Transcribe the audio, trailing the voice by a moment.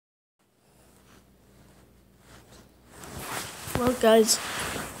Well, guys,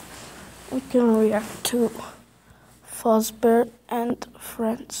 we can react to Fazber and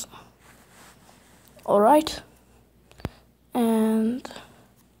Friends. Alright? And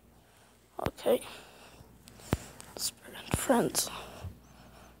okay. Fazber and Friends.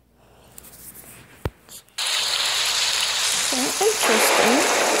 So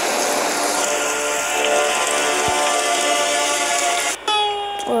interesting.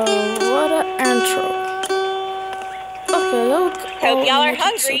 Well, what an intro. Okay, look. Hope y'all are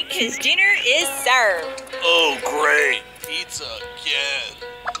hungry, cause dinner is served. Oh, great. Pizza again.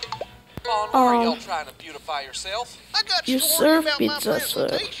 Oh, no, are y'all trying to beautify yourself? I got You serve pizza, sir.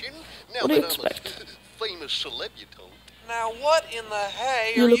 Now What do you that I'm expect? a famous celebrity. Now, what in the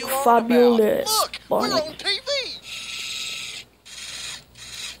hay You are look you on fabulous, Look, we're Bonnie. on TV.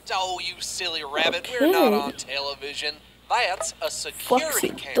 Oh, you silly rabbit. Okay. We're not on television. That's a security Foxy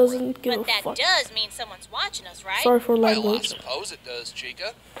camera. doesn't give But a that fuck. does mean someone's watching us, right? Sorry for Well, I language. suppose it does,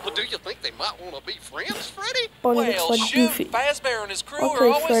 Chica. Well, do you think they might want to be friends, Freddie? Bonnie Well, looks like shoot, Goofy. Fazbear and his crew Okay,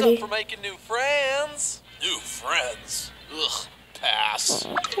 are always Freddy. up for making new friends. New friends? Ugh, pass.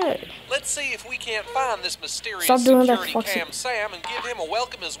 Okay. Let's see if we can't find this mysterious Stop doing that, security Foxy. cam Sam and give him a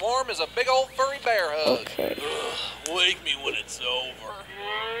welcome as warm as a big old furry bear hug. Okay. Wake me when it's over.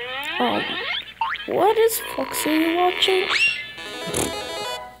 What is Foxy watching?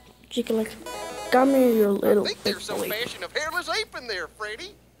 Chica like, come here, you I little think big there's some boy. fashion of hairless ape in there,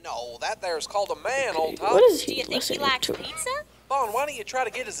 Freddie. No, that there's called a man, old top. What is Do he you think he listening likes to? pizza? Bon, why don't you try to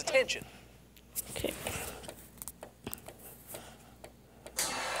get his attention? Okay.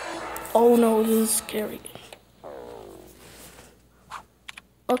 Oh no, this is scary.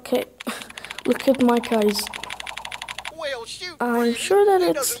 Okay, look at my guys. Well, shoot, I'm Freddie. sure that He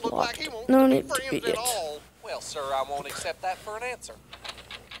it's doesn't look like he locked. wants No to be need to friends be at it. all. Well, sir, I won't accept that for an answer.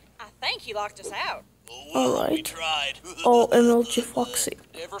 I think he locked us out. Alright. We tried. Oh, MLG Foxy.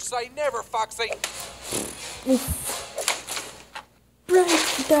 Never say never, Foxy.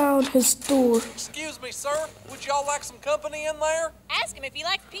 Break down his door. Excuse me, sir. Would y'all like some company in there? Ask him if he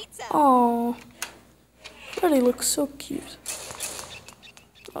likes pizza. Oh, Freddy looks so cute.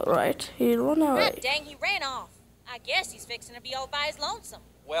 Alright, he run God away. dang, he ran off. I guess he's fixing to be all by his lonesome.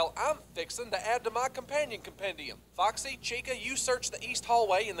 Well, I'm fixing to add to my companion compendium. Foxy, Chica, you search the east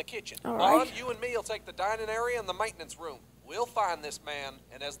hallway in the kitchen. All Bon, right. you and me will take the dining area and the maintenance room. We'll find this man,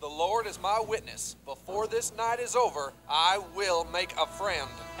 and as the Lord is my witness, before this night is over, I will make a friend.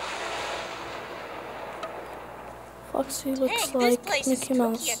 Foxy looks Dang, this like place is Mickey spooky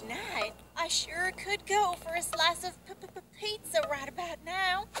Mouse. at night. I sure could go for a slice of pizza right about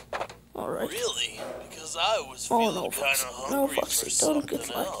now. Alright. Really? Because I was Oh feeling no, kind Foxy. of No, hungry Foxy, for don't something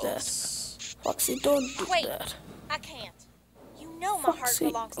get like that. else. Foxy, don't do Wait, that. I can't. You know my heart Foxy,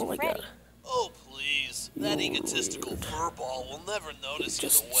 belongs to oh my Freddie. god. Oh, please. That egotistical furball will never notice you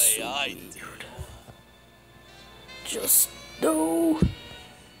Just the way I so do. Just no.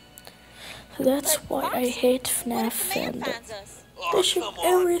 That's But why I Foxy, hate What FNAF if the man fandom. finds us? Oh, They should come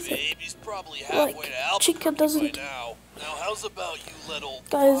on, everything. babe. He's probably halfway Like, to Chica Albuquerque doesn't- by now. Now, how's about you let old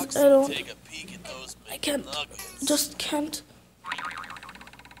Guys, Foxy I don't- take a peek at those I can't. McNuggets? Just can't.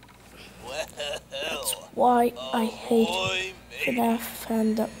 Well, Why I hate boy, maybe. FNAF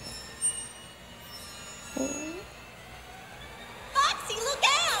fandom. Foxy, look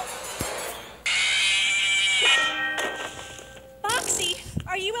out! Foxy,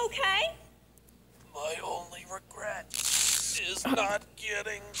 are you okay? My only regret is not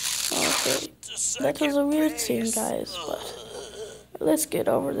getting Okay, to that second was a weird base. scene, guys, but let's get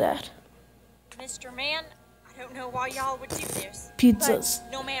over that. Mr. Man, I don't know why y'all would do this. Pizzas.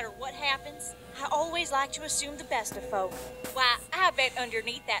 But no matter what happens, I always like to assume the best of folk. Why, I bet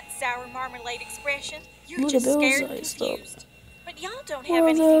underneath that sour marmalade expression, you're Look just at those scared and eyes, though. confused. But y'all don't What have are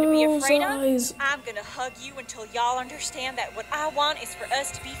anything to be those afraid eyes? of. I'm gonna hug you until y'all understand that what I want is for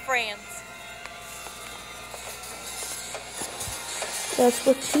us to be friends. That's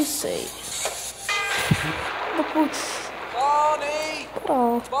what you say. Bonnie!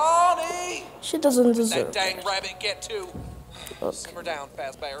 Oh, Bonnie! she doesn't That deserve dang that. rabbit get to. Okay. Simmer down,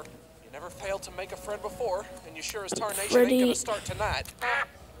 Fazbear. You never failed to make a friend before, and you sure as tarnation Freddy. ain't gonna start tonight.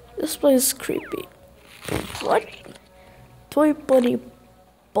 This place is creepy. What? Toy bunny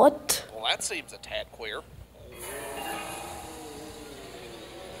butt? Well, that seems a tad queer.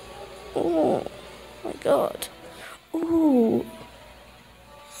 Oh my god. Ooh.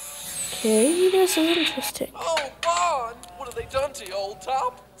 Okay, this is interesting. Oh, Bon! What have they done to you, old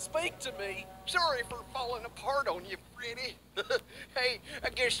top? Speak to me. Sorry for falling apart on you, Freddie. Hey, I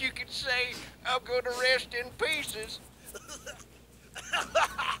guess you could say I'm gonna rest in pieces.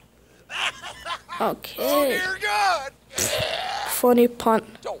 Okay. Oh, dear God! funny pun.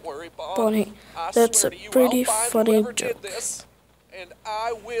 Don't worry, Bond. Bunny. I That's swear a to you, pretty I'll find funny whoever joke. did this, and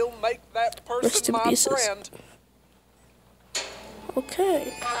I will make that Rest person in my pieces. friend.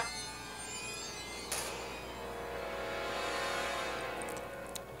 Okay.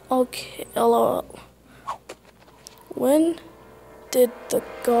 Okay, LOL. When did the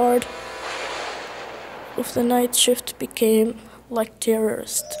guard of the night shift became like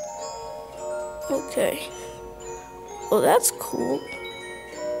terrorist? Okay. Well, that's cool.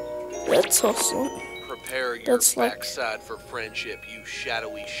 That's awesome. Prepare your That's like- backside for friendship, you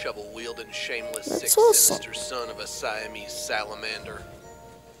shadowy, shovel-wielding, shameless, That's sick, awesome. sinister son of a Siamese salamander.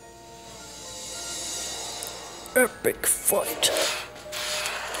 Epic fight.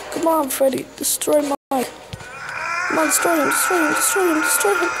 Come on, Freddy, destroy Mike. Come on, destroy him, destroy him, destroy him,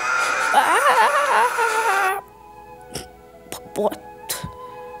 destroy him. Ah! What?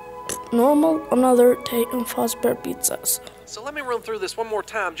 Normal, another day on fazber beats us. So let me run through this one more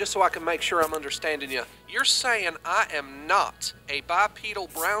time just so I can make sure I'm understanding you. You're saying I am not a bipedal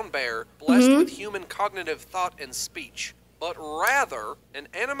brown bear blessed with human cognitive thought and speech, but rather an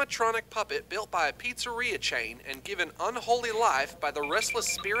animatronic puppet built by a pizzeria chain and given unholy life by the restless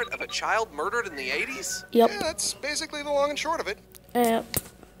spirit of a child murdered in the 80s? Yep. Yeah, that's basically the long and short of it.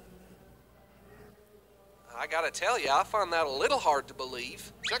 I gotta tell you, I find that a little hard to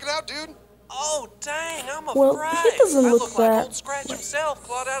believe. Check it out, dude. Oh, dang, I'm afraid. Well, he doesn't I look look like that Old Scratch himself,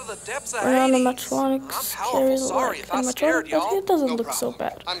 clawed out of the depths of an Hades. animatronic I'm scary powerful sorry like if I scared animatronic, but y'all. he doesn't No look so problem.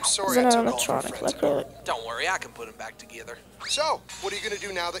 bad. I'm sorry He's I an took all of your animatronic, friends like out. really. Don't worry, I can put them back together. So, what are you gonna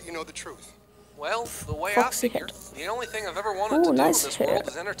do now that you know the truth? Well, the way Foxy I figure, head. the only thing I've ever wanted Ooh, to do nice in this hair. world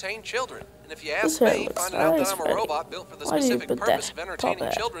is entertain children. And if you His ask hair me, looks finding out that nice, I'm a Freddy. robot built for the Why do you specific put purpose that of entertaining top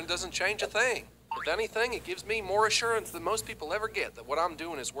hat? children doesn't change a thing. If anything, it gives me more assurance than most people ever get that what I'm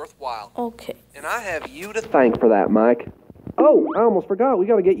doing is worthwhile. Okay. And I have you to thank for that, Mike. Oh, I almost forgot. We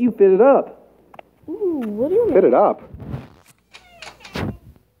gotta get you fitted up. Ooh, what do you mean? Fitted up?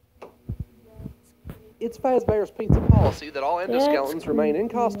 It's Fazbear's Pizza policy that all endoskeletons That's remain in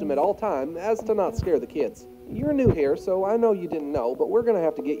costume at all time, as to not scare the kids. You're new here, so I know you didn't know, but we're gonna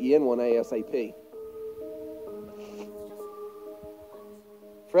have to get you in one ASAP.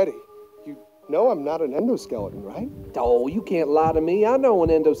 Freddy, you know I'm not an endoskeleton, right? Oh, you can't lie to me. I know an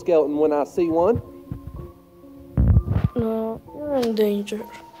endoskeleton when I see one. No, you're in danger.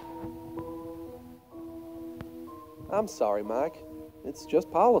 I'm sorry, Mike. It's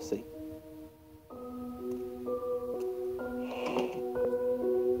just policy.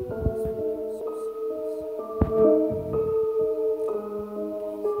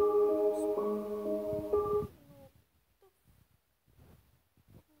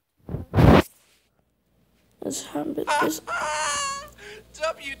 This habit is.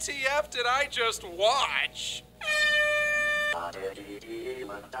 WTF did I just watch?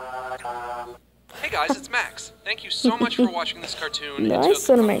 Hey guys, it's Max. Thank you so much for watching this cartoon. Nice it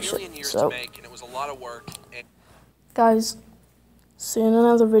took animation. a million years So- to make, and it was a lot of work. And Guys, see you in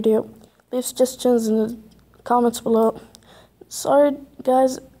another video. Leave suggestions in the comments below. Sorry,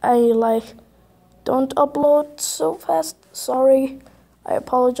 guys, I don't upload so fast. Sorry, I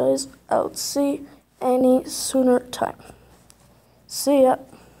apologize. I'll see any sooner time. See ya.